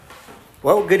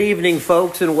Well, good evening,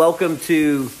 folks, and welcome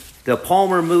to the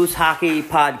Palmer Moose Hockey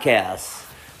Podcast.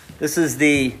 This is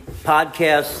the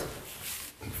podcast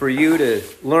for you to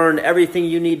learn everything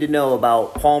you need to know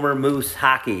about Palmer Moose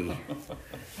Hockey. I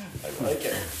like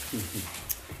it.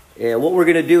 And what we're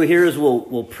going to do here is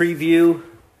we'll preview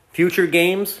future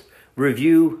games,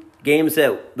 review games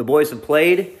that the boys have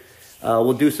played.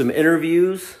 We'll do some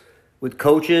interviews with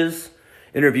coaches,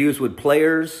 interviews with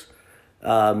players,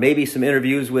 maybe some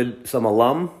interviews with some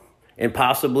alum, and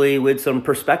possibly with some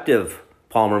prospective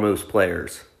Palmer Moose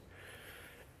players.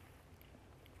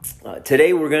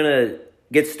 Today we're going to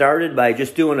get started by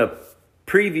just doing a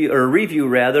preview or review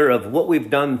rather of what we've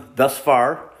done thus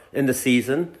far in the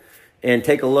season and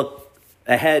take a look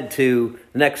ahead to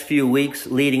the next few weeks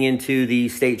leading into the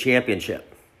state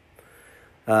championship.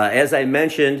 As I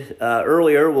mentioned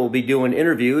earlier, we'll be doing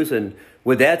interviews, and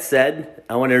with that said,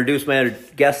 I want to introduce my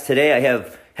guest today. I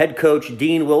have head coach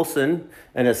Dean Wilson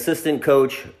and assistant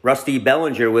coach Rusty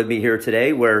Bellinger with me here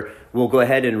today, where we'll go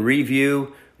ahead and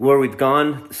review where we've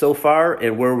gone so far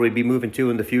and where we'll be moving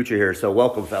to in the future here. So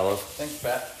welcome, fellas. Thanks,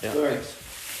 Pat. Yeah.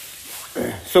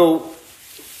 Thanks. So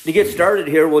to get started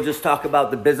here, we'll just talk about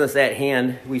the business at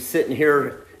hand. We're sitting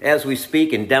here as we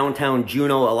speak in downtown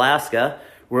Juneau, Alaska,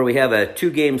 where we have a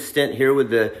 2-game stint here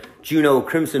with the Juneau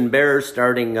Crimson Bears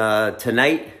starting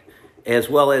tonight as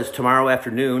well as tomorrow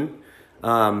afternoon.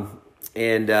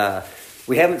 And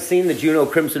we haven't seen the Juneau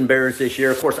Crimson Bears this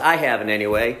year. Of course, I haven't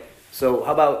anyway. So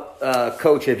how about,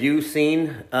 Coach, have you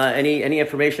seen any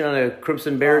information on the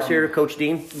Crimson Bears here, Coach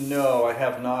Dean? No, I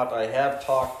have not. I have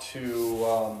talked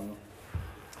to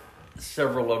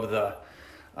several of the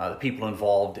people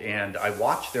involved, and I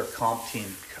watched their comp team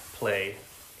play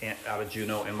out of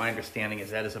Juneau, and my understanding is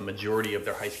that is a majority of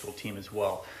their high school team as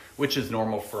well, which is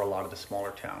normal for a lot of the smaller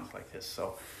towns like this.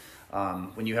 So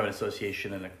when you have an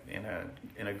association in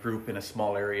a group in a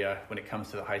small area, when it comes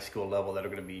to the high school level, that are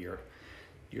going to be your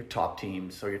top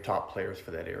teams or your top players for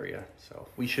that area. So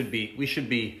we should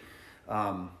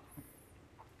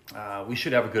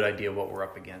have a good idea of what we're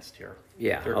up against here.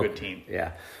 Yeah, they're a good team.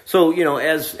 Yeah. So,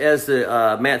 as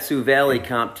the Mat-Su Valley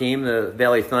comp team, the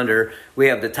Valley Thunder, we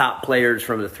have the top players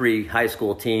from the 3 high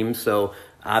school teams. So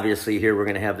obviously here we're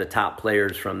going to have the top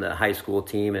players from the high school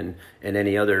team and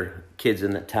any other kids in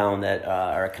the town that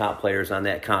are comp players on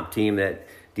that comp team that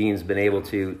Dean's been able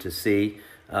to see.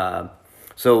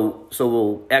 So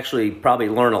we'll actually probably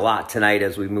learn a lot tonight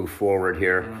as we move forward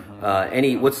here.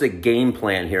 Mm-hmm. What's the game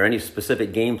plan here? Any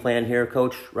specific game plan here,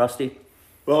 Coach Rusty?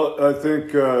 Well, I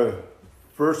think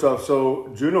first off, so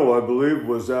Juneau, I believe,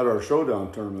 was at our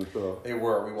showdown tournament, though. They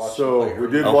were. We watched. So them play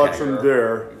we did watch them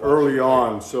there early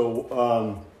on.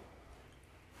 So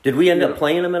did we end up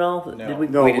playing them at all? No, did we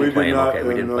did play not. Okay,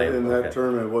 we didn't play in them. that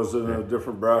tournament. It was in a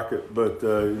different bracket, but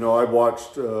I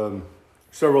watched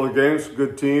several of the games.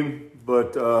 Good team.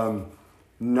 But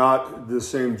not the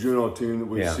same Juneau team that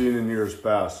we've seen in years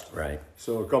past. Right.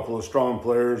 So a couple of strong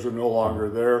players are no longer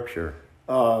there. Sure.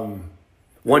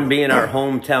 One being our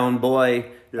hometown boy,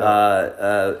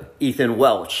 Ethan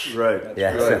Welch. Right. That's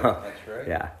yeah. right. So, that's right.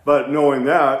 Yeah. But knowing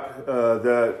that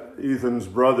Ethan's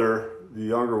brother, the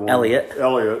younger one,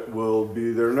 Elliot, will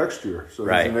be there next year. So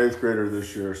he's an 8th grader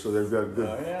this year. So they've got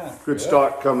good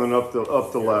stock coming up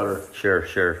the ladder. Sure.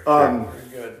 Very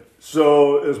good.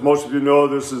 So, as most of you know,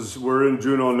 we're in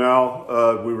Juneau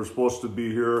now. We were supposed to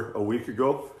be here a week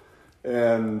ago,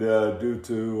 and due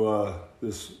to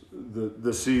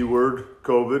the C word,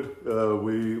 COVID,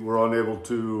 we were unable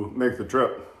to make the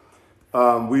trip.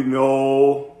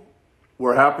 We're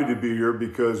happy to be here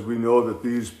because we know that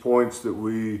these points that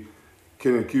we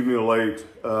can accumulate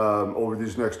over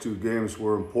these next 2 games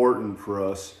were important for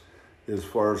us as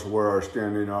far as where our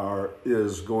standing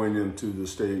is going into the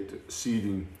state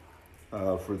seeding.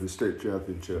 For the state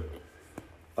championship.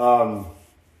 I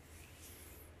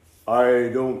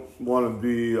don't want to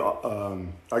be,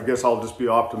 I guess I'll just be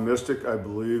optimistic. I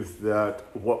believe that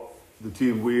what the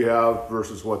team we have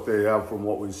versus what they have from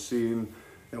what we've seen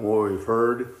and what we've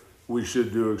heard, we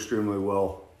should do extremely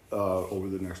well over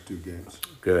the next 2 games.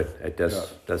 Good. It does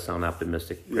sound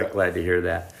optimistic. Yeah. Glad to hear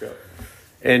that. Yeah.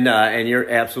 And you're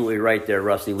absolutely right there,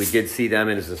 Rusty. We did see them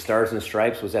as the Stars and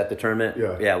Stripes. Was that the tournament?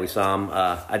 Yeah. Yeah, we saw them.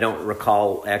 I don't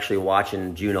recall actually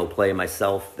watching Juneau play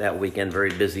myself that weekend.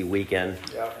 Very busy weekend.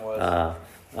 Yeah, it was.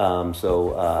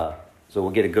 So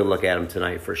we'll get a good look at them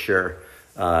tonight for sure.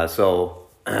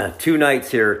 2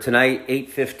 nights here. Tonight,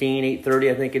 8:15,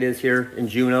 8:30, I think it is here in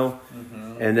Juneau. Mm-hmm.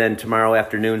 And then tomorrow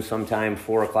afternoon sometime,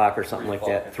 4 o'clock or something like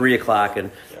that, 3 o'clock.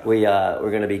 And we're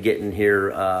going to be getting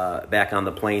here back on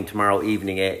the plane tomorrow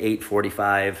evening at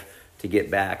 8:45 to get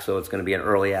back. So it's going to be an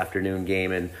early afternoon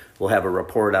game, and we'll have a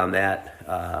report on that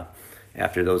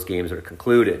after those games are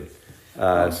concluded. Maybe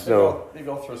I'll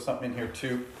throw something in here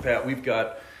too, Pat. We've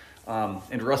got,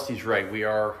 and Rusty's right. We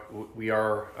are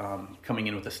coming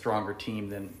in with a stronger team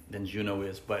than Juneau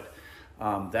is, but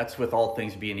that's with all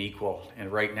things being equal.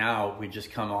 And right now, we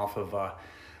just come off of a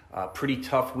pretty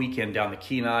tough weekend down the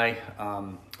Kenai,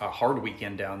 a hard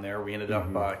weekend down there. We ended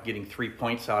up getting 3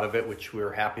 points out of it, which we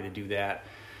were happy to do that.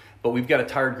 But we've got a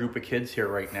tired group of kids here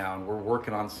right now, and we're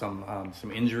working on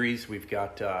some injuries. We've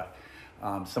got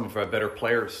some of our better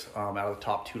players out of the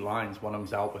top 2 lines. One of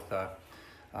them's out with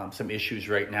some issues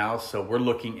right now. So we're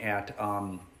looking at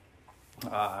end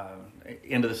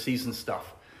of the season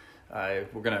stuff.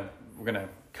 We're gonna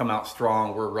come out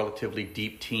strong. We're a relatively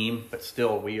deep team, but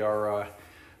still we're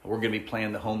gonna be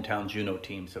playing the hometown Juneau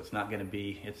team. So it's not gonna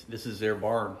be. This is their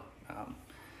barn.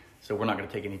 So we're not gonna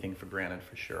take anything for granted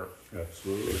for sure.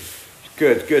 Absolutely.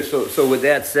 Good. So with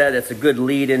that said, that's a good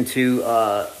lead into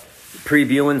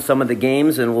previewing some of the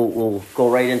games, and we'll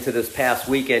go right into this past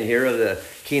weekend here of the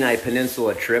Kenai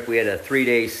Peninsula trip. We had a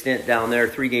 3-day stint down there,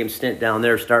 3-game stint down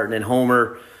there, starting in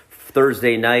Homer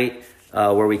Thursday night,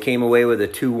 where we came away with a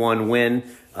 2-1 win,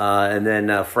 and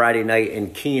then Friday night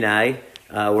in Kenai,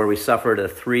 where we suffered a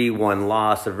 3-1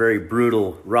 loss, a very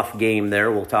brutal, rough game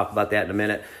there. We'll talk about that in a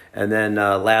minute. And then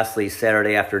lastly,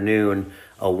 Saturday afternoon,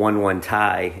 a 1-1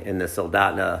 tie in the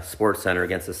Soldotna Sports Center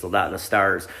against the Soldotna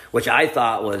Stars, which I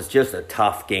thought was just a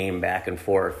tough game back and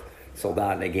forth.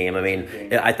 Soldotna game. I mean,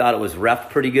 I thought it was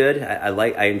ref pretty good.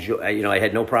 I enjoy. I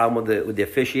had no problem with the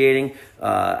officiating.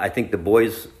 I think the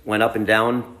boys went up and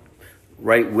down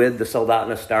right with the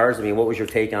Soldotna Stars. I mean, what was your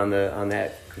take on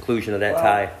that conclusion of that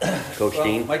tie, Coach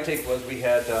Dean? My take was we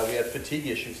had fatigue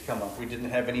issues come up. We didn't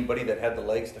have anybody that had the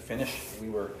legs to finish. We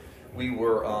were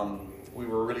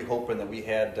really hoping that we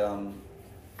had some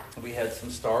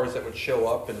stars that would show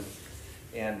up,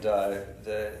 and the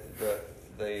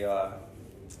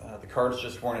cards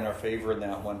just weren't in our favor in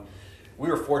that one. We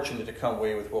were fortunate to come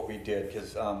away with what we did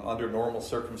because under normal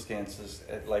circumstances,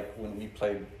 like when we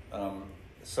played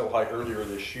so high earlier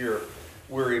this year,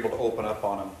 we were able to open up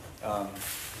on them.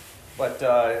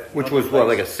 Which was what,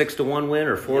 like a 6-1 win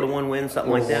or 4-1 win,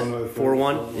 something like that?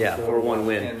 4-1? Yeah, 4-1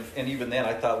 win. And even then,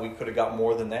 I thought we could have got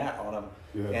more than that on them.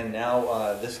 Yeah. And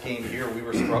now this game here, we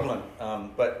were struggling.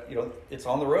 But it's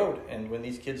on the road, and when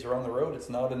these kids are on the road, it's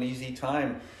not an easy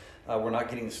time. We're not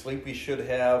getting the sleep we should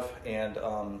have,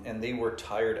 and they were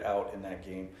tired out in that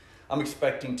game. I'm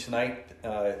expecting tonight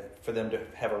for them to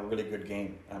have a really good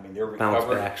game. I mean, they're recovered.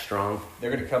 Bounce back strong.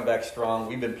 They're going to come back strong.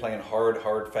 We've been playing hard,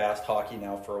 fast hockey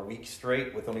now for a week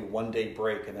straight with only 1 day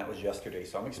break, and that was yesterday.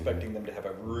 So I'm expecting them to have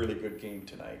a really good game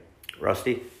tonight.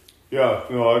 Rusty? Yeah,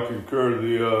 I concur.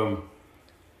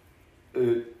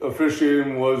 The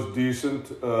officiating was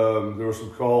decent. There were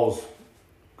some calls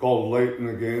called late in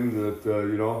the game that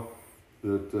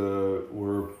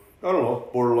were, I don't know,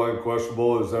 borderline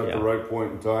questionable. Is that the right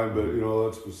point in time? But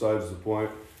that's besides the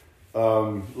point.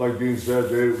 Like Dean said,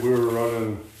 we were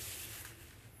running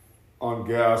on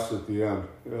gas at the end,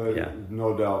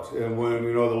 no doubt. And when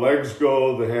the legs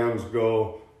go, the hands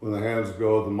go. When the hands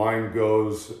go, the mind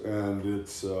goes, and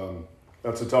it's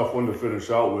that's a tough one to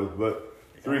finish out with. But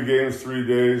 3 games, 3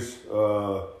 days.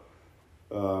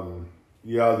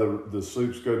 The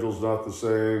sleep schedule's not the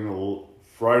same.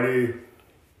 Friday,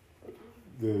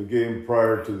 the game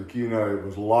prior to the Kenai,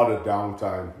 was a lot of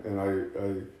downtime,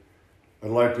 and I'd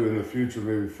like to in the future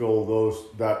maybe fill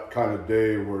that kind of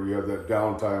day where you have that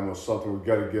downtime with something. We've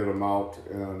got to get them out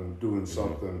and doing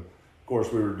something. Of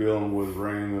course, we were dealing with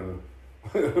rain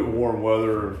and warm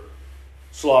weather and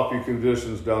sloppy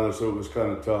conditions down there, so it was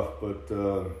kind of tough. But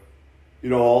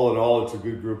all in all, it's a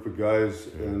good group of guys,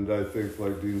 and I think,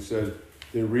 like Dean said,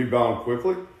 they rebound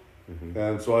quickly.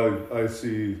 And so I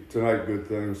see tonight good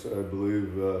things. I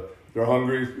believe they're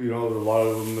hungry. A lot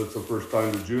of them, it's the first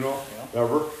time to Juneau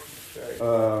ever.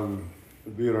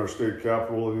 Being our state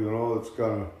capital, it's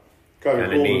kind of cool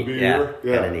neat. To be here.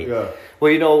 Yeah.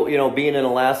 Well, being in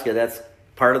Alaska, that's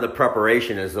part of the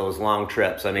preparation is those long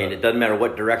trips. I mean, it doesn't matter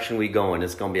what direction we go in.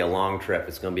 It's going to be a long trip.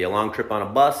 It's going to be a long trip on a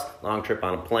bus, long trip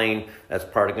on a plane. That's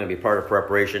going to be part of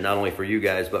preparation, not only for you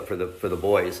guys, but for the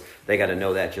boys. They got to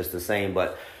know that just the same.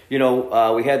 But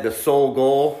we had the sole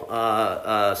goal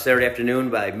Saturday afternoon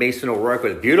by Mason O'Rourke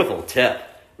with a beautiful tip.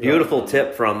 Beautiful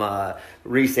tip from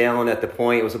Reese Allen at the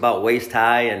point. It was about waist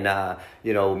high, and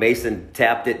Mason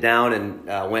tapped it down and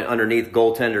went underneath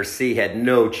goaltender C. Had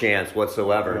no chance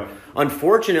whatsoever. Yeah.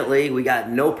 Unfortunately, we got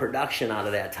no production out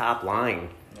of that top line.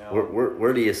 No.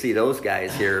 Where do you see those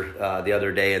guys here the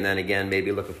other day, and then again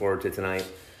maybe looking forward to tonight?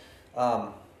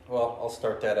 Well, Well, I'll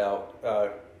start that out.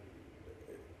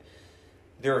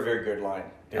 They're a very good line.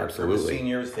 They're Absolutely.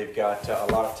 seniors. They've got a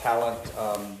lot of talent.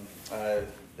 A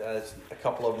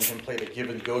couple of them can play the give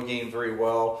and go game very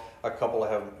well. A couple of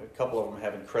them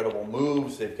have incredible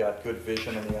moves. They've got good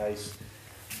vision on the ice.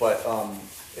 But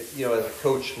as a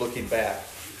coach looking back,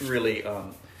 really,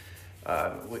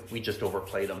 we just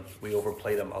overplayed them. We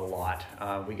overplayed them a lot.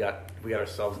 We got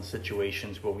ourselves in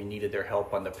situations where we needed their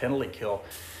help on the penalty kill.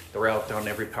 They're out on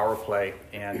every power play,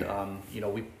 and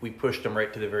we pushed them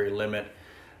right to the very limit.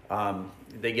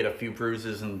 They get a few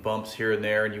bruises and bumps here and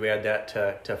there, and you add that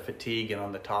to fatigue, and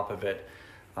on the top of it,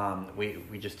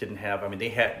 we just didn't have. I mean,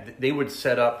 they would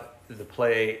set up the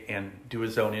play and do a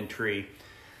zone entry.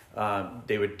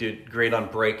 They would do great on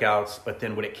breakouts, but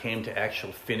then when it came to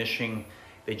actual finishing,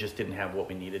 they just didn't have what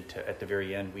we needed at the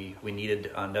very end. We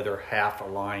needed another half a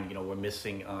line. We're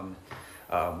missing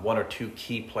one or two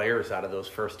key players out of those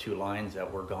first two lines that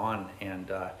were gone,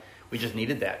 and we just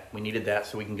needed that. We needed that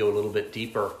so we can go a little bit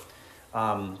deeper.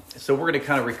 So we're going to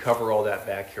kind of recover all that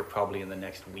back here probably in the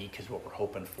next week is what we're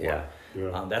hoping for. Yeah.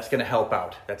 That's going to help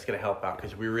out. That's going to help out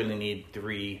because we really need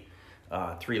three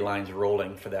lines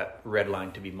rolling for that red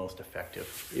line to be most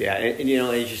effective. Yeah, and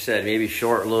as you said, maybe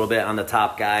short a little bit on the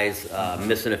top guys,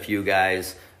 missing a few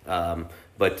guys.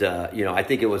 But I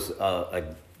think it was a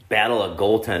battle of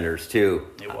goaltenders too.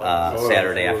 It was.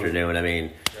 Saturday afternoon. I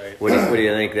mean, Right. what do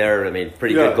you think there? I mean,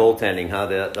 pretty good goaltending, huh?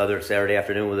 The other Saturday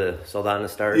afternoon with the Saldana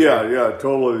Stars. Yeah,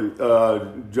 totally.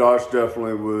 Josh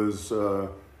definitely was.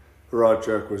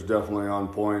 Horacek was definitely on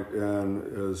point,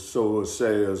 and so was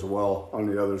Say as well on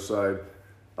the other side.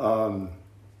 And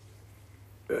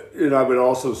I would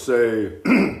also say,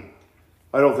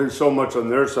 I don't think so much on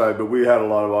their side, but we had a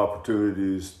lot of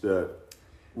opportunities that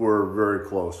were very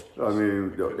close. I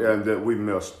mean, and that we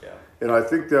missed. Yeah. And I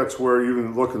think that's where,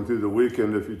 even looking through the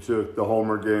weekend, if you took the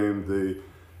Homer game, the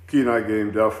Kenai game,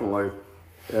 definitely,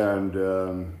 and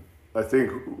I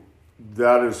think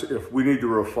that is, if we need to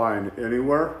refine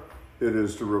anywhere, it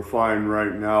is to refine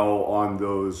right now on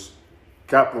those,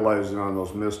 capitalizing on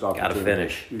those missed opportunities. Gotta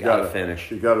finish. You gotta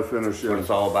finish. You got to finish. That's what it's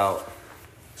all about.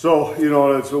 So,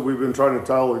 that's what we've been trying to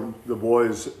tell the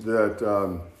boys,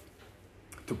 that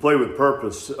to play with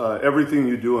purpose, everything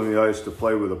you do on the ice to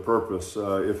play with a purpose.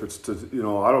 If it's to,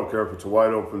 I don't care if it's a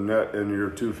wide open net and you're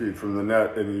 2 feet from the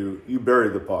net and you bury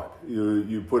the puck.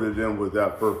 You put it in with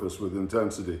that purpose, with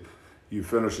intensity. You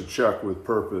finish a check with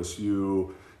purpose.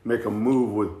 You make a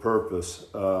move with purpose.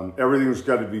 Everything's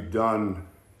got to be done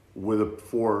with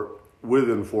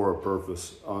and for a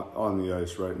purpose on the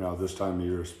ice right now, this time of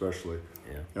year especially.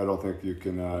 Yeah. I don't think you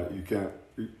can't.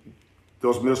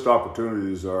 Those missed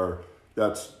opportunities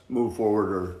that's move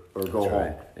forward or go home.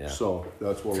 Right, yeah. So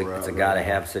that's where we're at. It's a right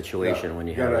gotta-have now. situation when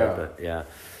you gotta have it. But yeah.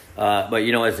 But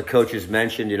as the coaches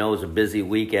mentioned, it was a busy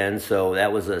weekend, so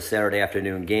that was a Saturday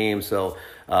afternoon game. So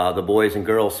the boys and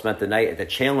girls spent the night at the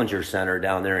Challenger Center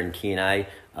down there in Kenai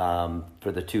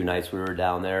for the 2 nights we were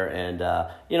down there. And,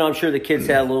 I'm sure the kids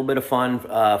had a little bit of fun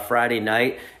Friday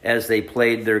night as they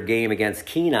played their game against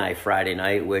Kenai Friday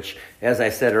night, which, as I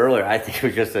said earlier, I think it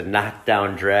was just a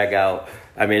knockdown, drag-out.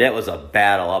 I mean, it was a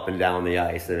battle up and down the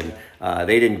ice, and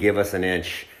they didn't give us an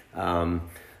inch.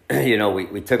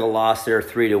 We took a loss there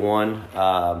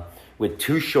 3-1 with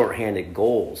 2 shorthanded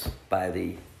goals by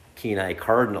the Kenai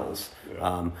Cardinals.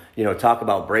 Talk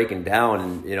about breaking down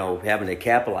and, having to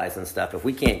capitalize on stuff. If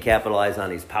we can't capitalize on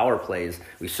these power plays,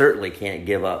 we certainly can't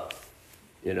give up,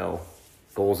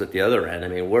 goals at the other end. I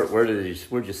mean, where'd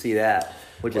you see that?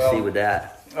 What'd you see with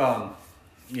that?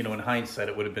 In hindsight,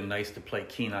 it would have been nice to play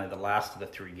Kenai the last of the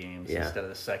 3 games instead of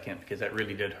the second, because that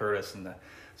really did hurt us in the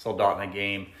Soldotna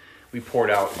game. We poured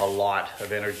out a lot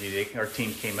of energy. Our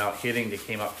team came out hitting. They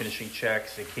came out finishing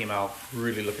checks. They came out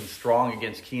really looking strong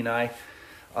against Kenai.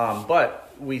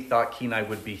 But we thought Kenai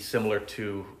would be similar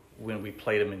to when we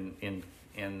played them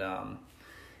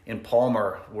in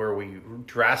Palmer, where we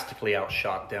drastically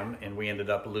outshot them, and we ended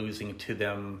up losing to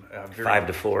them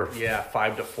 5-4. Yeah,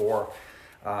 5-4.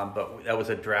 But that was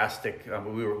a drastic.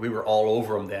 We were all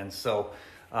over them then. So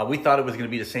we thought it was going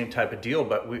to be the same type of deal,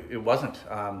 but it wasn't.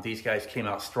 These guys came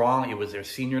out strong. It was their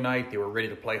senior night. They were ready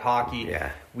to play hockey. Yeah,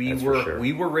 we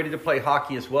were ready to play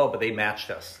hockey as well, but they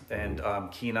matched us. And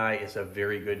Kenai is a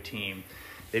very good team.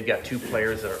 They've got 2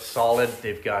 players that are solid.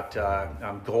 They've got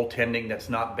goaltending that's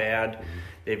not bad.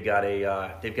 They've got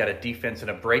a defense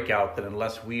and a breakout that,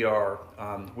 unless we are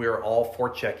all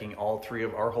forechecking, all 3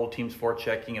 of our whole team's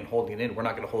forechecking and holding it in, we're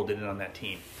not going to hold it in on that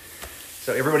team.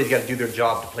 So everybody's got to do their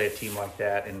job to play a team like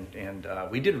that, and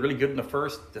we did really good in the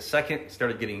first. The second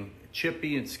started getting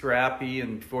chippy and scrappy,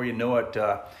 and before you know it,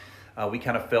 we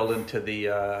kind of fell into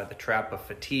the trap of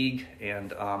fatigue.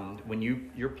 And when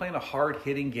you're playing a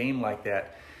hard-hitting game like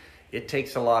that, it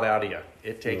takes a lot out of you.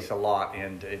 It takes a lot,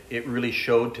 and it really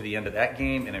showed to the end of that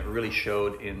game, and it really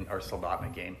showed in our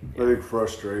Soldotna game. I think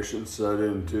frustration set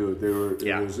in too.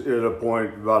 It was at a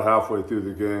point about halfway through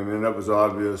the game, and that was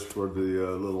obvious for the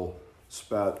little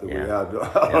spat that we had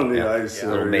on the ice.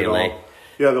 There, little melee.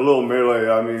 Yeah, the little melee.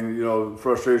 I mean,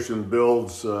 frustration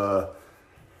builds.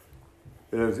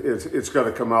 It's got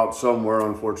to come out somewhere.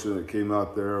 Unfortunately, it came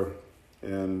out there,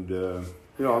 and.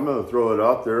 I'm going to throw it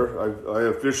out there. I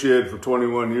officiated for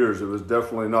 21 years. It was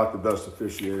definitely not the best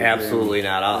officiating. Absolutely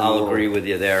not. I'll agree with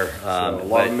you there. A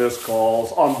lot of missed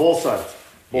calls on both sides.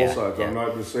 Both sides. I'm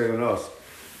not just saying us.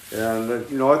 And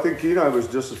I think Kenai was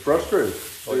just as frustrated.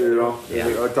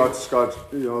 I talked to Scott,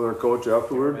 their coach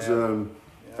afterwards, and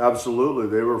absolutely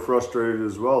they were frustrated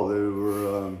as well. They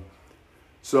were.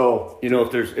 So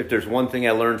if there's one thing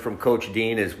I learned from Coach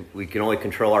Dean is we can only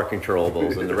control our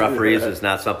controllables, and the referees is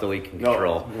not something we can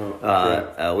control.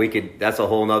 We could. That's a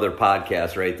whole nother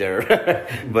podcast right there.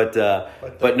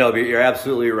 but no, you're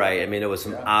absolutely right. I mean, there was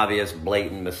some obvious,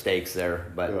 blatant mistakes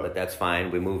there, but that's fine.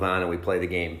 We move on and we play the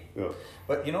game. Yeah.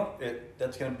 But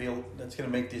that's going to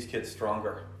make these kids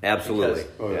stronger. Absolutely.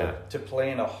 Because to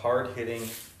play in a hard-hitting,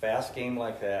 fast game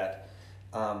like that.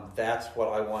 That's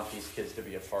what I want these kids to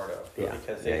be a part of,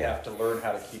 because they have to learn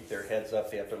how to keep their heads up.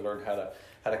 They have to learn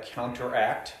how to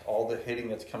counteract all the hitting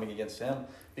that's coming against them,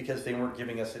 because they weren't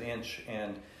giving us an inch.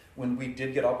 And when we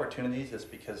did get opportunities, it's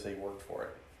because they worked for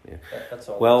it. Yeah. That's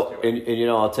all. Well, and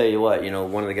I'll tell you what,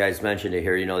 one of the guys mentioned it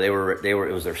here. They were.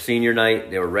 It was their senior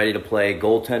night. They were ready to play.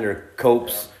 Goaltender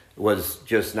Copes was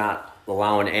just not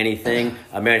allowing anything.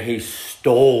 I mean, he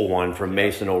stole one from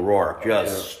Mason O'Rourke.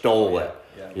 Stole it.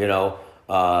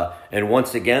 And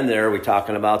once again there, we're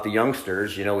talking about the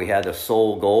youngsters. We had the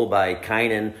sole goal by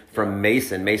Kynan from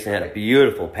Mason. Mason had a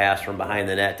beautiful pass from behind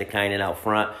the net to Kynan out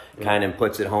front. Kynan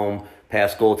puts it home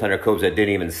past goaltender Cobes that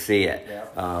didn't even see it.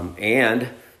 And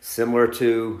similar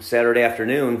to Saturday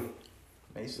afternoon,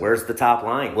 Mason. Where's the top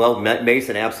line? Well,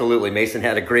 Mason, absolutely. Mason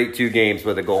had a great 2 games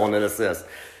with a goal and an assist.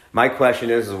 My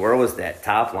question is where was that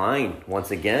top line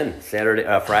once again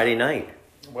Friday night?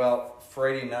 Well,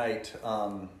 Friday night,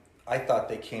 I thought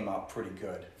they came out pretty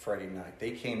good Friday night.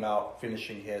 They came out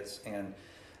finishing hits,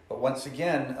 but once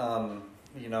again,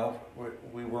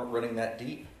 we weren't running that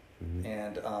deep. Mm-hmm.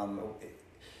 And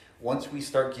once we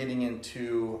start getting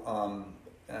into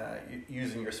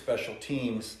using your special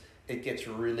teams, it gets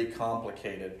really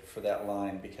complicated for that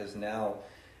line, because now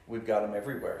we've got them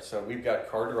everywhere. So we've got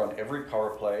Carter on every power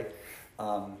play.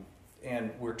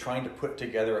 And we're trying to put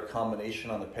together a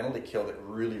combination on the penalty kill that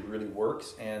really, really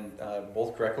works. And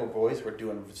both Greco boys were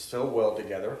doing so well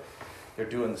together. They're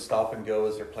doing the stop and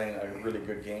goes. They're playing a really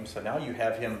good game. So now you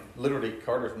have him, literally,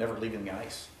 Carter's never leaving the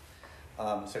ice.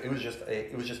 So it was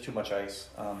just too much ice.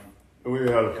 We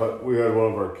had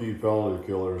one of our key penalty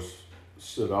killers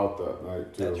sit out that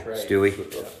night too. That's right. Stewie?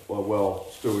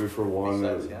 Stewie for one,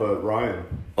 but Ryan.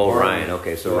 Oh, Ryan.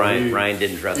 Okay, so Ryan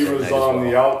didn't dress that night. He was on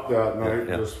the out that night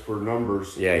just for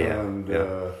numbers. And,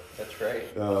 that's right.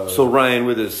 So Ryan,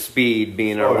 with his speed,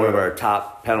 being one of our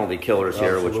top penalty killers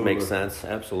here, which makes sense.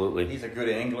 Absolutely. He's a good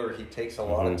angler. He takes a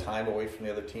lot of time away from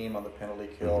the other team on the penalty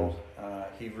kill.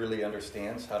 He really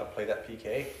understands how to play that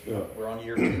PK. We're on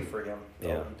year 2 for him. He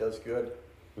does good.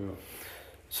 Yeah.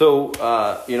 So,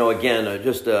 again,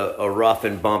 just a rough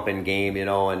and bumping game,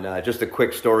 and just a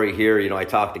quick story here. I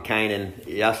talked to Kynan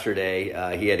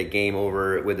yesterday. He had a game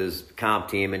over with his comp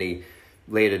team, and he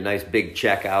laid a nice big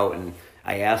check out. And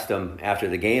I asked him after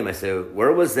the game, I said,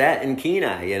 where was that in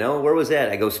Kenai? Where was that?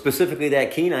 I go, specifically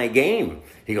that Kenai game.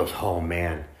 He goes, oh,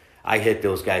 man. I hit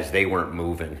those guys. They weren't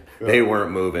moving. They weren't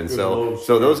moving. So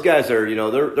those guys are,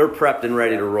 they're prepped and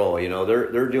ready to roll.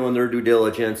 They're doing their due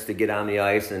diligence to get on the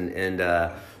ice, and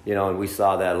we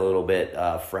saw that a little bit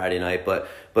Friday night.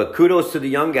 But kudos to the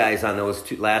young guys on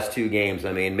those last 2 games.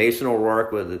 I mean, Mason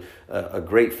O'Rourke with a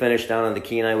great finish down on the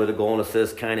Kenai with a goal and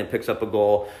assist, kind of picks up a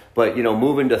goal. But,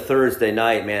 moving to Thursday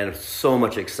night, man, so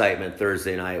much excitement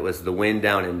Thursday night. It was the win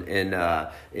down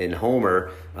in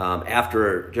Homer.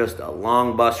 After just a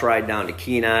long bus ride down to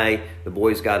Kenai, the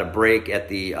boys got a break at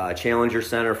the Challenger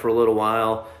Center for a little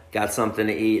while, got something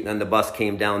to eat, and then the bus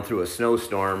came down through a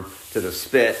snowstorm to the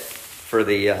Spit for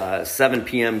the 7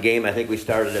 p.m. game. I think we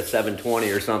started at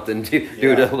 7:20 or something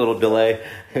due to a little delay.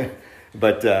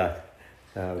 But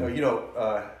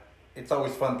it's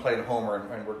always fun playing Homer,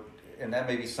 and that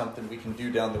may be something we can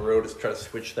do down the road, is try to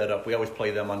switch that up. We always play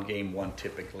them on game 1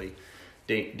 typically,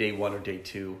 day 1 or day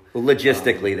 2. Well,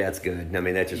 logistically, that's good. I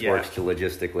mean, that just works to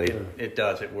logistically. It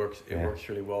does. It works. It works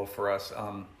really well for us.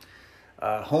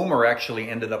 Homer actually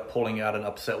ended up pulling out an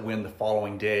upset win the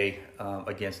following day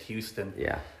against Houston.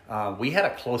 Yeah. We had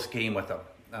a close game with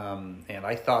them, and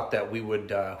I thought that we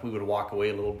would walk away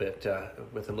a little bit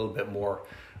with a little bit more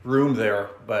room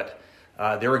there. But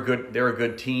they're a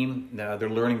good team. They're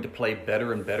learning to play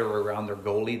better and better around their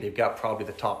goalie. They've got probably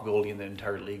the top goalie in the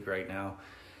entire league right now,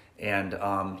 and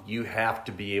you have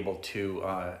to be able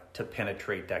to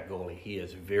penetrate that goalie. He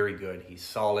is very good. He's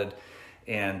solid.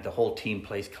 And the whole team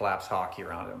plays collapse hockey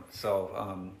around him.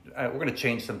 So we're going to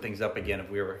change some things up again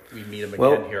if we meet him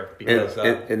again here, because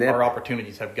our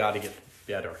opportunities have got to get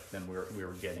better than we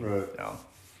were getting. Right.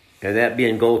 And that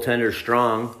being goaltender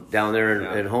strong down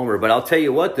there in Homer. But I'll tell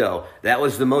you what, though, that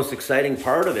was the most exciting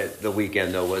part of it the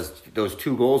weekend, though, was those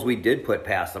 2 goals we did put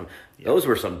past them. Yeah. Those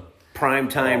were some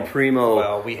primetime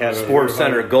primo we had Sports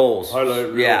Center goals. Highlight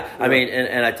reel. Yeah, I mean,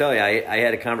 and I tell you, I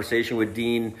had a conversation with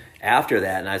Dean after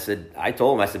that, and I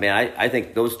told him, man, I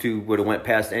think those 2 would have went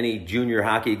past any junior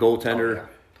hockey goaltender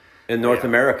in North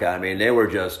America. I mean, they were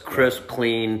just crisp,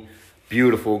 clean,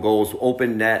 beautiful goals,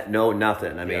 open net, no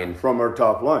nothing. I mean, from our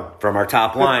top line. From our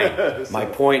top line. My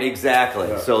point exactly.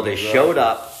 Yeah, so they showed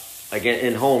up again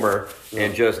in Homer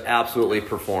and just absolutely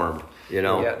performed.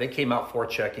 Yeah, they came out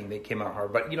forechecking. They came out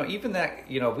hard. But, even that,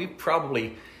 we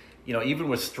probably, even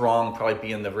with Strong probably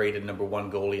being the rated number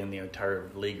 1 goalie in the entire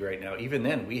league right now, even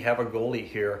then, we have a goalie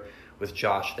here with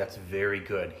Josh that's very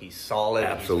good. He's solid.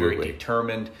 Absolutely. He's very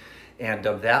determined. And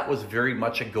that was very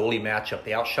much a goalie matchup.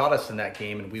 They outshot us in that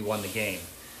game, and we won the game.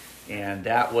 And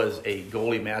that was a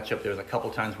goalie matchup. There was a couple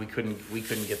times we couldn't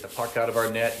get the puck out of our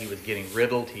net. He was getting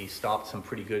riddled. He stopped some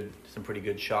pretty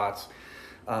good shots.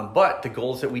 But the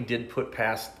goals that we did put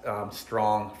past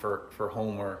Strong for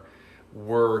Homer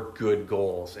were good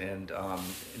goals, and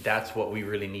that's what we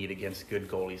really need against good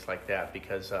goalies like that,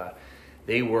 because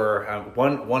they were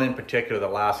one in particular, the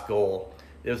last goal.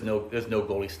 There's no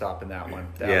goalie stopping that one.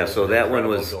 So that one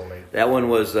was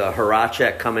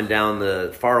Horacek coming down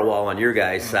the far wall on your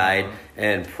guys' side,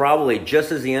 and probably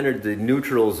just as he entered the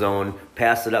neutral zone,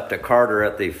 passed it up to Carter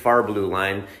at the far blue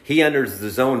line. He enters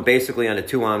the zone basically on a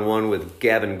 2-on-1 with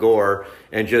Gavin Gore,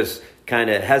 and just kind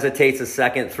of hesitates a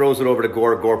second, throws it over to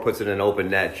Gore. Gore puts it in an open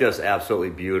net. Just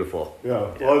absolutely beautiful.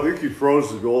 Yeah, well, I think he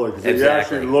froze the goal because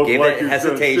exactly. He actually looked gave like it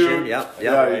hesitation. Yep.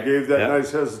 Yeah, he gave that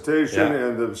nice hesitation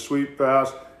and the sweet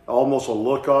pass, almost a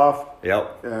look off.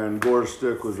 Yep. And Gore's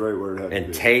stick was right where it had to be.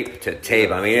 And tape to tape.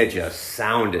 Yeah. I mean, it just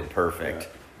sounded perfect.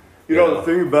 Yeah. The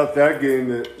thing about that game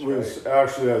that was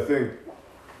actually, I think,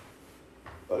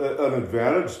 an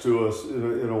advantage to us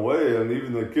in a way, and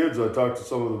even the kids, I talked to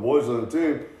some of the boys on the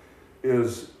team,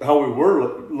 is how we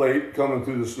were late coming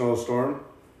through the snowstorm.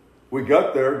 We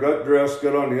got there, got dressed,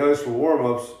 got on the ice for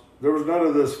warm-ups. There was none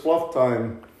of this fluff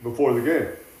time before the game.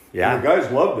 Yeah. And the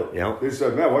guys loved it. Yeah. They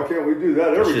said, man, why can't we do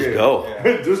that every game? Just go.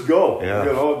 Just go. Yeah.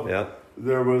 Yeah.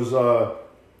 There was,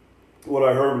 what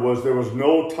I heard was there was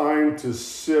no time to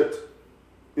sit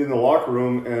in the locker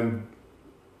room and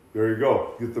there you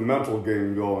go. Get the mental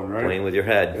game going, right? Playing with your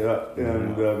head. Yeah.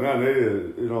 And, man,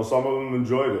 they, some of them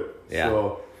enjoyed it. Yeah.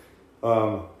 So,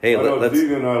 hey, I know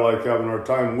Dean and I like having our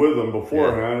time with them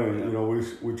beforehand, and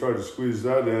we tried to squeeze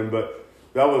that in. But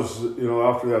that was,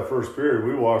 after that first period,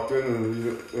 we walked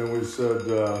in and we said,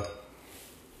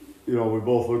 we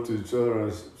both looked at each other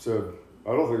and I said,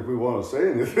 I don't think we want to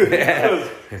say anything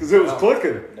because it was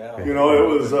clicking. No. It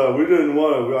was we didn't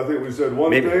want to. I think we said one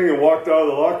thing and walked out of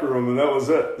the locker room, and that was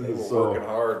it. They were working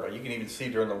hard, but you can even see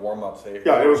during the warm-ups they it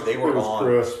was on.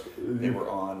 Crisp. They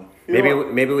were on.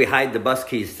 Maybe we hide the bus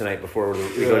keys tonight before we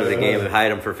go to the game and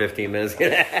hide them for 15 minutes.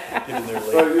 Get in there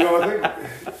late. But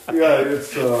I think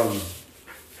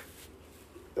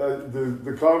it's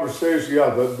the conversation.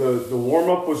 Yeah, the warm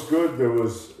up was good.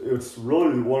 It's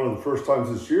really one of the first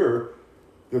times this year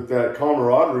that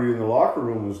camaraderie in the locker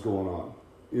room was going on.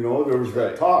 There was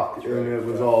that talk, and it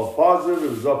was all positive. It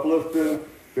was uplifting.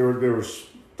 They were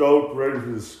stoked, ready for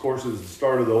this. Of course, it's the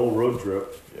start of the whole road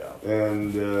trip. Yeah.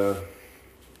 And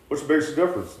which makes a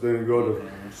difference. Then you go to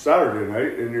Saturday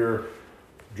night, and you're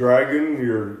dragging.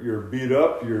 You're beat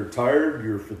up. You're tired.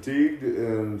 You're fatigued,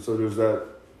 and so there's that.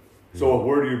 So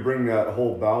where do you bring that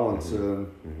whole balance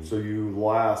in so you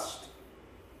last?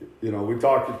 We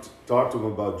talked to them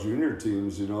about junior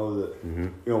teams. That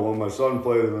when my son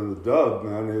played them in the Dub,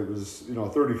 man, it was a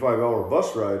 35-hour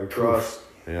bus ride across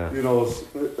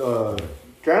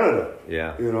Canada.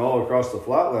 Yeah. Across the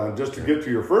flatland just to get to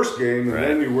your first game, and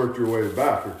then you worked your way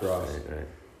back across. Right.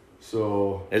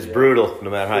 So it's brutal,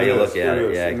 no matter how you look at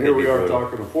it. Yeah, and here we are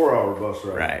talking a 4-hour bus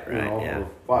ride. Right. Or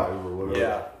 5 or whatever.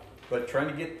 Yeah. But trying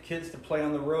to get kids to play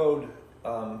on the road,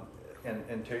 and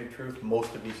tell you the truth,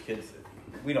 most of these kids,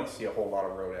 we don't see a whole lot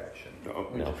of road action.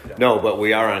 We No, just don't. no, but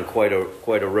we are on quite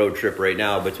a road trip right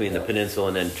now between the peninsula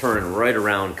and then turning right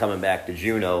around coming back to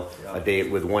Juneau a day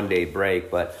with 1 day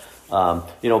break. But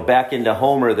back into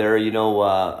Homer there,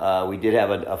 we did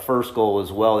have a first goal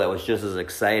as well that was just as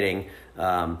exciting.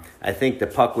 I think the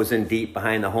puck was in deep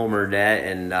behind the Homer net,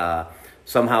 and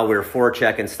somehow we were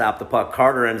forecheck and stopped the puck.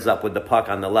 Carter ends up with the puck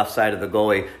on the left side of the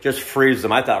goalie, just frees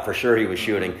them. I thought for sure he was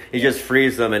shooting. He just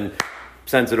frees them and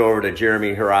sends it over to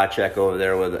Jeremy Horacek over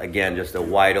there with, again, just a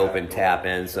wide open tap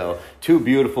in. So 2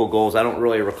 beautiful goals. I don't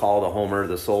really recall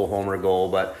the sole Homer goal,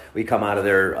 but we come out of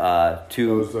there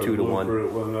 2-1.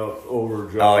 It went up over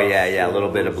Josh. Oh yeah, a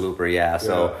little bit of blooper, yeah.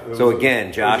 So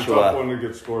again,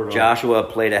 Joshua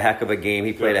played a heck of a game.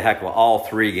 He played a heck of all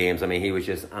 3 games. I mean, he was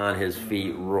just on his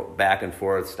feet, back and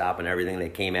forth, stopping everything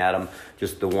that came at him.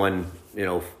 Just the one,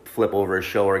 flip over his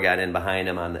shoulder got in behind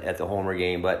him at the Homer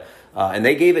game, but and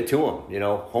they gave it to him.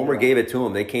 Homer gave it to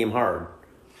him. They came hard.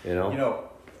 We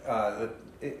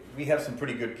have some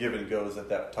pretty good give and goes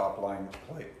that top line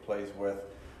plays with.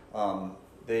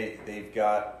 They've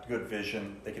got good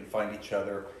vision. They can find each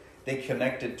other. They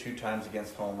connected 2 times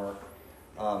against Homer.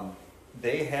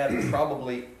 They had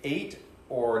probably 8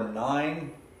 or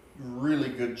 9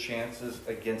 really good chances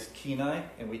against Kenai,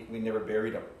 and we never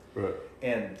buried them. Right.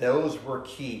 And those were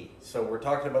key. So we're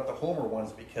talking about the Homer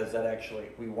ones because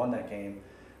we won that game.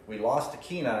 We lost to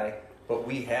Kenai, but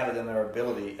we had it in our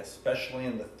ability, especially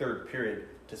in the third period,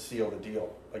 to seal the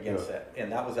deal against that. And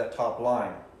that was that top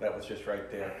line. That was just right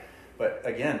there. But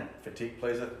again, fatigue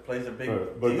plays a big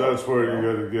But deal. that's where you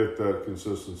got to get that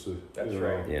consistency. That's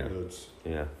right.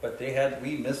 Yeah. But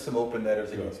we missed some open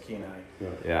netters against Kenai.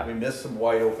 Yeah. We missed some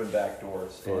wide open back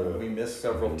doors. Oh, And yeah. we missed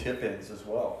several tip-ins as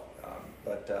well.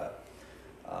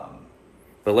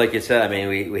 But like you said, I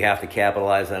mean, we have to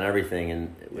capitalize on everything,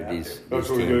 and with these That's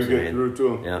these what we got teams, to get through to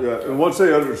them. Yeah. And once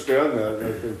they understand that,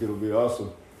 I think it'll be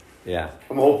awesome. Yeah.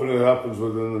 I'm hoping it happens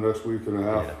within the next week and a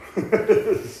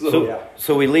half.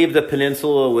 So we leave the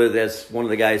peninsula with, as one of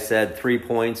the guys said, 3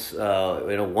 points.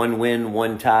 1 win,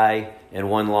 1 tie, and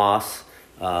 1 loss.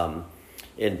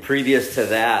 And previous to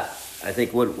that, I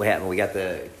think what happened? We got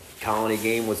the Colony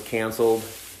game was canceled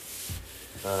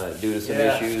due to some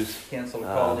issues. Canceled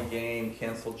Colony game,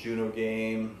 canceled Juneau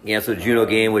game. Canceled Juneau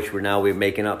game, which we're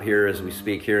making up here as we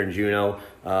speak here in Juneau.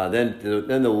 Then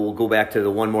we'll go back to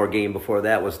the one more game before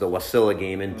that was the Wasilla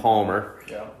game in Palmer.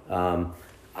 Yeah.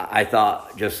 I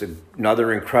thought just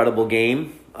another incredible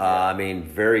game. I mean,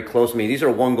 very close. I mean, these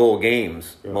are 1-goal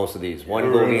games, most of these.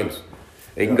 1-goal games.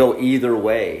 They can go either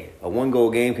way. A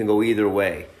 1-goal game can go either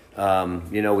way.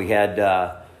 We had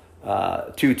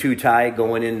 2-2 tie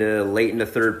going into late in the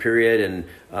third period, and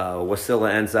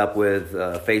Wasilla ends up with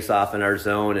face-off in our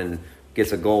zone and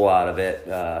gets a goal out of it.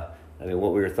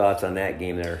 What were your thoughts on that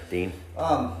game there, Dean?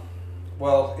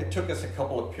 Well, it took us a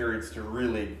couple of periods to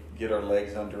really get our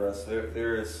legs under us.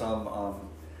 There is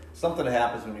something that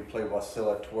happens when we play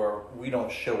Wasilla to where we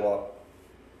don't show up,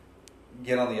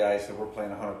 get on the ice, and we're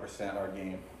playing 100% our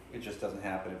game. It just doesn't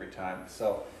happen every time.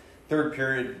 So, third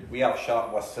period, we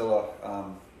outshot Wasilla.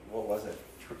 What was it?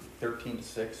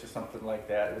 13-6 or something like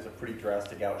that. It was a pretty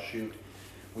drastic outshoot.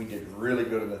 We did really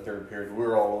good in the third period. We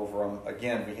were all over them.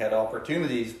 Again, we had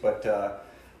opportunities, but their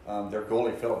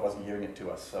goalie Phillip wasn't giving it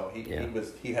to us. So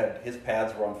he had his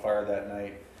pads were on fire that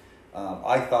night.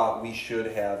 I thought we should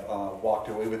have walked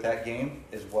away with that game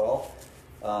as well.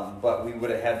 But we would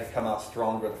have had to come out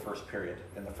stronger the first period.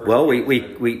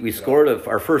 We scored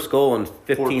our first goal in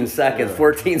 14 seconds of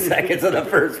the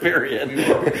first period. And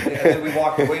then we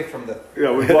walked away from the...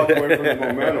 we walked away from the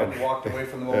momentum. We walked away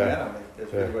from the momentum.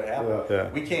 That's really what happened. Yeah.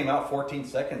 We came out 14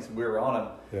 seconds and we were on them.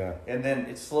 Yeah. And then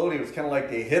it was kind of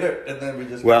like they hit it and then we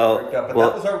just worked up. But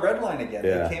that was our red line again.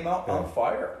 Yeah. They came out on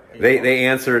fire. They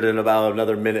answered in about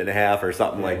another minute and a half or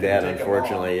something like that, Didn't take 'em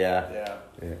unfortunately. long. Yeah.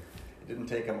 It didn't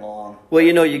take them long. Well,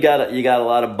 you got a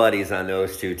lot of buddies on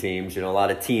those two teams. A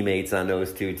lot of teammates on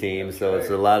those two teams. So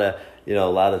it's a lot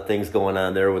of things going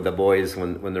on there with the boys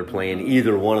when they're playing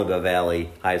either one of the Valley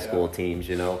High School teams.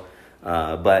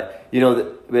 But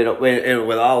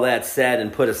with all that said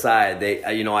and put aside,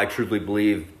 I truly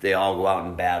believe they all go out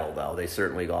and battle. Though they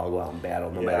certainly all go out and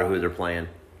battle, no matter who they're playing.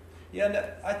 Yeah,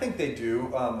 I think they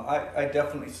do. I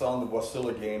definitely saw in the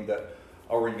Wasilla game that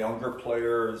our younger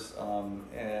players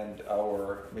and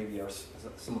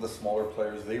some of the smaller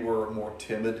players, they were more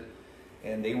timid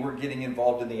and they were getting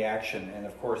involved in the action. And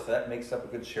of course, that makes up a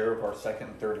good share of our second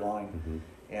and third line. Mm-hmm.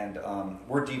 And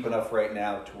we're deep enough right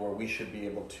now to where we should be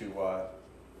able to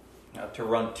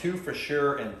run 2 for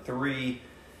sure and 3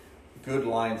 good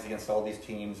lines against all these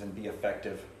teams and be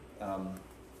effective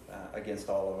against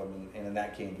all of them. And in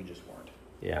that game, we just weren't.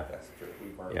 Yeah. That's true.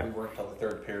 Yeah. We worked till the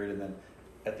third period, and then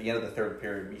at the end of the third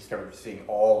period, we started seeing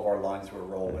all of our lines were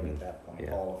rolling at that point.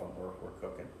 Yeah. All of them were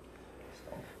cooking.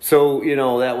 So,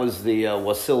 that was the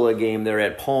Wasilla game there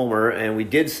at Palmer, and we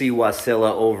did see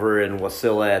Wasilla over in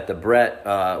Wasilla at the Brett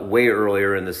way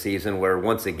earlier in the season, where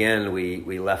once again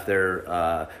we left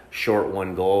there short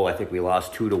one goal. I think we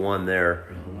lost 2-1 there,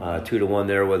 2-1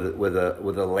 there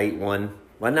with a late one.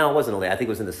 Well, no, it wasn't a late. I think it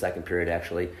was in the second period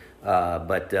actually,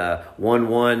 but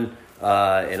 1-1.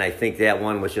 And I think that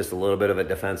one was just a little bit of a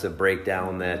defensive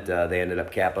breakdown that they ended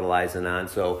up capitalizing on.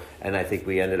 So, and I think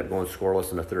we ended up going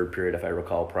scoreless in the third period, if I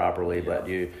recall properly. Yeah. But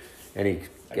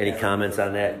any comments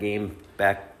on that game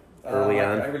back early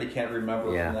on? I really can't remember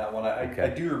from that one. I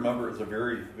do remember it was a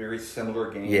very, very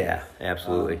similar game. Yeah,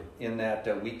 absolutely. In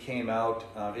that we came out,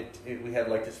 we had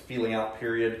like this feeling out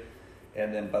period.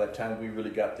 And then by the time we really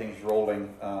got things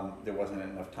rolling, there wasn't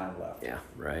enough time left. Yeah,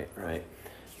 right.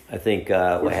 I think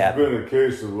what Which happened. has been a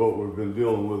case of what we've been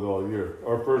dealing with all year.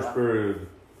 Our first period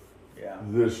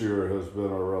this year has been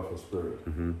our roughest period,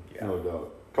 no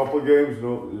doubt. Couple of games,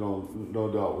 no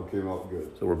doubt we came out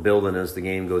good. So we're building as the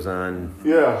game goes on.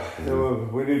 Yeah,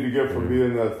 we need to get from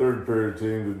being that third period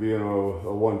team to being a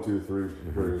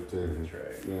 1-2-3 period team. That's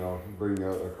right. Bring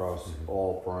that across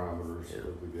all parameters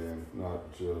of the game,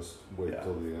 not just wait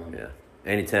till the end. Yeah.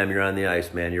 Anytime you're on the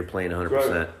ice, man, you're playing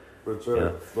 100%. That's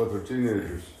right. But they're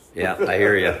teenagers. Yeah, I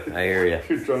hear you.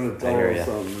 You're trying to tell them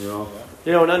something,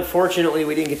 and unfortunately,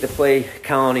 we didn't get to play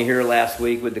Colony here last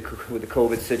week with the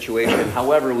COVID situation.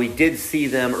 However, we did see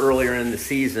them earlier in the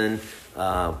season.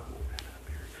 Over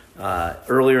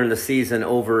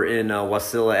in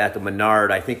Wasilla at the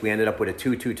Menard. I think we ended up with a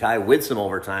 2-2 tie with some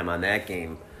overtime on that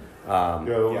game.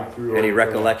 Any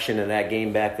recollection of that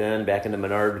game back then, back in the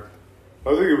Menard?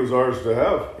 I think it was ours to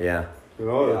have. Yeah.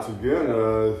 It's again,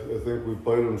 I think we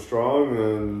played them strong,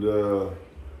 and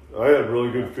I had a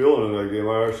really good feeling in that game.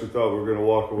 I actually thought we were going to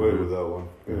walk away with that one.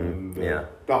 And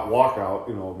not walk out,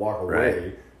 walk away.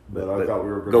 Right. But I thought we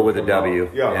were going to go with the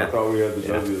W. Yeah, I thought we had the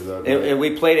W that night. And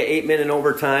we played an 8-minute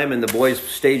overtime, and the boys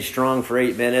stayed strong for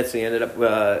 8 minutes. They ended up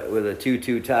with a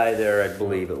 2-2 tie there, I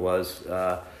believe it was.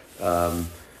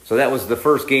 So that was the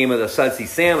first game of the Sudsey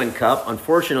Salmon Cup.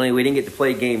 Unfortunately, we didn't get to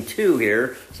play game 2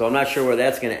 here, so I'm not sure where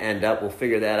that's going to end up. We'll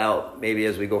figure that out maybe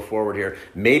as we go forward here.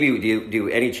 Maybe do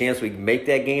any chance we make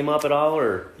that game up at all,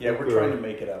 or? Yeah, we're trying to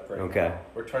make it up right now. now.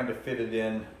 We're trying to fit it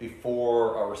in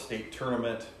before our state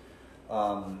tournament,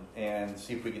 and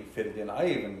see if we can fit it in.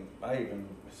 I even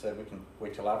said we can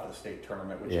wait till after the state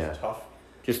tournament, which is tough.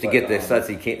 Just to get the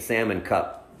Sudsey Salmon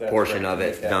Cup portion of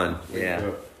it done.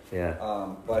 Yeah.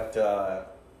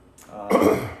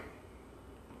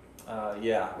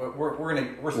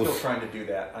 We're still trying to do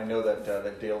that. I know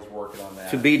that Dale's working on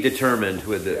that. To be determined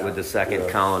with the second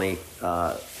Colony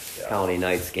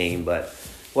Knights game, but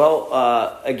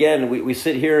again, we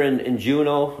sit here in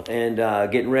Juneau and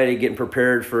getting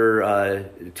prepared for a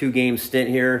 2-game stint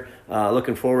here.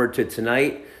 Looking forward to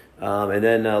tonight, and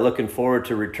then looking forward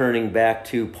to returning back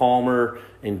to Palmer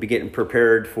and be getting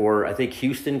prepared for, I think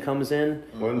Houston comes in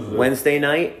Wednesday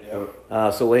night.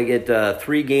 Yep. So we get a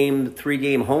three game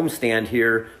homestand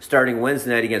here starting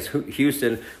Wednesday night against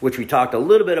Houston, which we talked a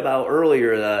little bit about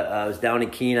earlier. I was down in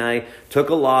Kenai, took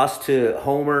a loss to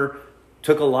Homer,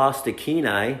 took a loss to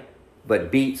Kenai,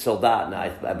 but beat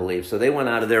Soldotna, I believe. So they went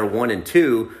out of there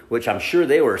 1-2, which I'm sure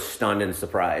they were stunned and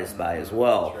surprised by as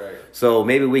well. That's right. So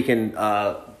maybe we can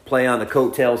play on the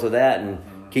coattails of that and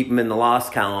keep them in the loss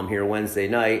column here Wednesday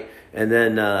night. And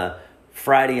then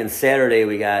Friday and Saturday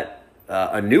we got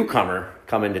a newcomer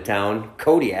coming to town,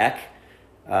 Kodiak.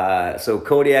 So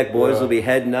Kodiak boys will be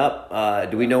heading up.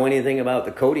 Do we know anything about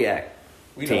the Kodiak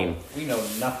team? We know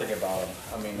nothing about them.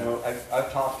 I mean,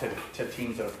 I've talked to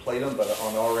teams that have played them, but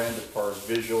on our end, as far as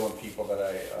visual and people that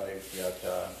I've got...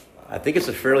 I think it's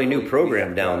a fairly new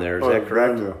program down there. Is that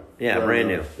correct? Brand new. Yeah, brand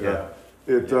new. Yeah.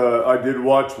 I did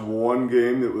watch one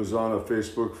game that was on a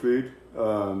Facebook feed,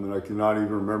 and I cannot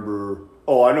even remember.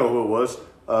 Oh, I know who it was.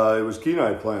 It was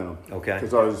Kenai playing them. Okay.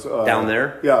 Because I was down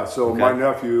there. Yeah. So my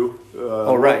nephew.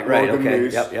 Right. Logan Okay.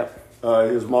 Mace, Yep.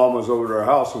 His mom was over to our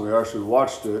house, and we actually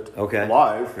watched it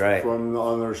live from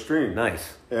on their stream.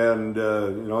 Nice. And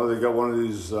they got one of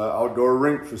these outdoor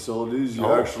rink facilities.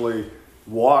 You actually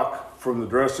walk from the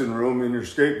dressing room in your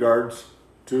skate guards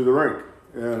to the rink,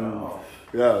 and.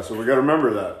 Yeah, so we got to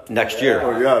remember that next year.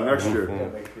 Oh, yeah, next year. Yeah,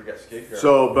 make sure we got skate guards.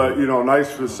 So, but nice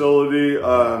facility.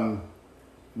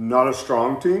 Not a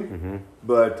strong team,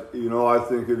 but I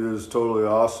think it is totally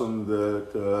awesome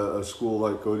that a school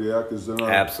like Kodiak is in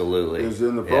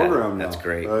the program now. That's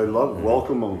great. I love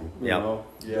welcome them. Yeah,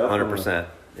 100%.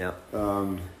 Yeah.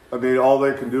 I mean, all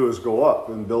they can do is go up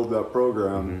and build that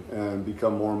program and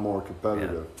become more and more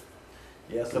competitive.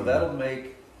 Yeah, so that'll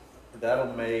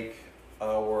make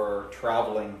our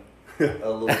traveling a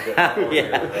little bit more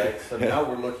here, right? So now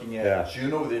we're looking at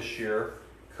Juneau this year,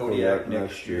 Kodiak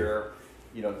next year,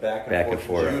 you know, back and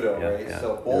forth to Juneau, right? Yeah.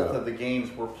 So both of the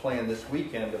games we're playing this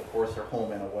weekend, of course, are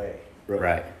home and away.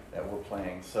 Right. That we're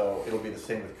playing. So it'll be the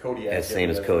same with Kodiak. As same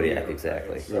as Kodiak,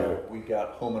 exactly. Right? So we've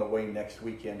got home and away next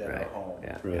weekend at our home.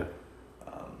 Yeah. Right.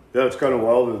 Yeah, it's kind of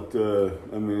wild that,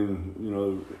 I mean, you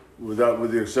know, with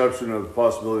the exception of the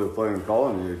possibility of playing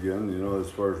Colony again, you know, as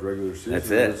far as regular season,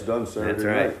 it's done Saturday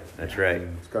night. That's right.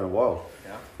 It's kind of wild.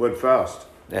 Yeah. Went fast.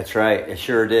 That's right. It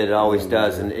sure did. It always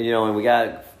does. And you know, and we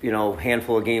got, you know, a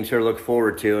handful of games here to look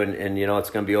forward to, and you know, it's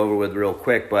going to be over with real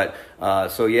quick. But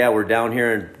so yeah, we're down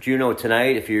here in Juneau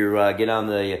tonight. If you get on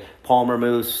the Palmer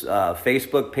Moose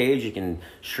Facebook page, you can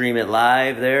stream it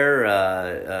live there.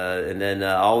 And then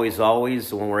always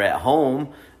when we're at home,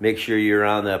 make sure you're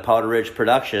on the Powder Ridge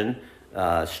Production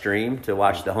stream to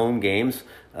watch the home games.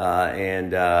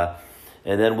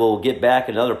 And then we'll get back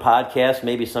another podcast,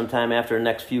 maybe sometime after the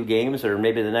next few games, or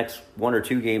maybe the next 1 or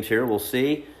 2 games here. We'll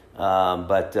see.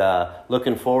 But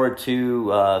looking forward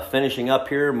to finishing up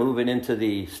here, moving into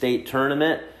the state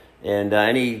tournament. And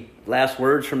any last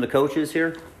words from the coaches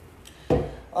here?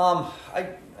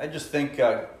 I just think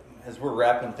as we're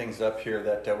wrapping things up here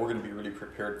that we're going to be really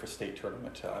prepared for state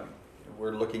tournament.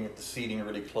 We're looking at the seeding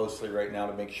really closely right now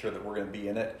to make sure that we're going to be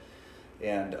in it.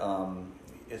 And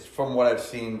it's from what I've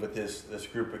seen with this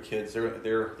group of kids,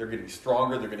 they're getting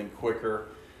stronger, they're getting quicker,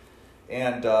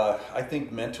 and I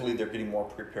think mentally they're getting more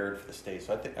prepared for the state.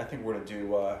 So I think we're going to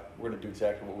do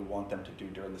exactly what we want them to do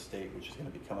during the state, which is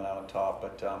going to be coming out on top.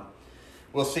 But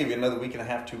we'll see. We have another week and a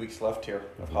half, 2 weeks left here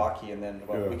of hockey, and then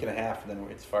about a week and a half, and then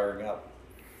it's firing up.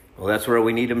 Well, that's where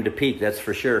we need them to peak. That's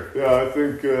for sure. Yeah, I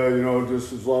think you know,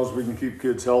 just as long as we can keep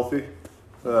kids healthy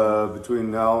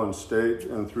between now and state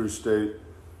and through state.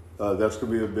 That's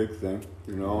going to be a big thing,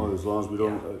 you know, as long as we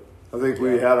don't... I think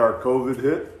we had our COVID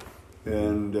hit,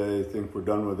 and I think we're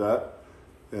done with that.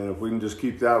 And if we can just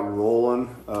keep that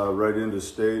rolling right into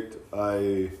state,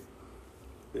 I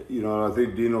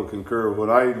think Dean will concur. When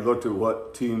I looked at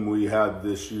what team we had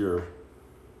this year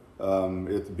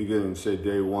at the beginning, say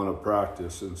day one of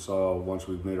practice, and saw once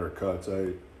we've made our cuts,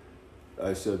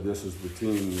 I said this is the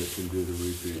team that can do the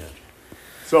repeat. Yeah.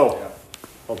 So... Yeah.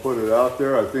 I'll put it out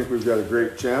there. I think we've got a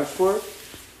great chance for it.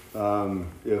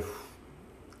 If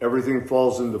everything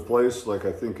falls into place like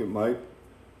I think it might,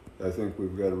 I think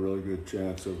we've got a really good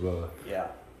chance of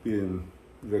being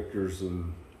victors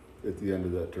and at the end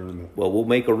of that tournament. Well, we'll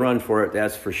make a run for it,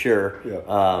 that's for sure.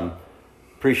 Yeah.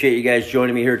 Appreciate you guys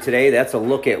joining me here today. That's a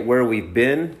look at where we've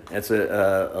been. That's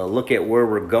a look at where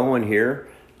we're going here.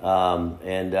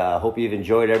 And hope you've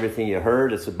enjoyed everything you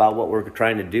heard. It's about what we're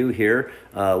trying to do here.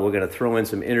 We're going to throw in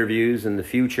some interviews in the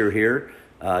future here,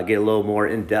 get a little more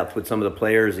in depth with some of the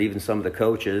players, even some of the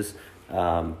coaches.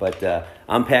 But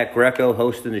I'm Pat Greco,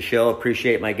 hosting the show.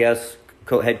 Appreciate my guests,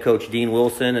 head coach Dean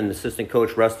Wilson and assistant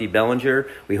coach Rusty Bellinger.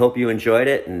 We hope you enjoyed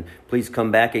it, and please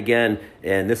come back again.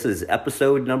 And this is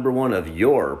episode number 1 of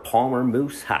your Palmer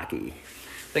Moose Hockey.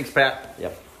 Thanks, Pat.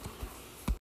 Yep.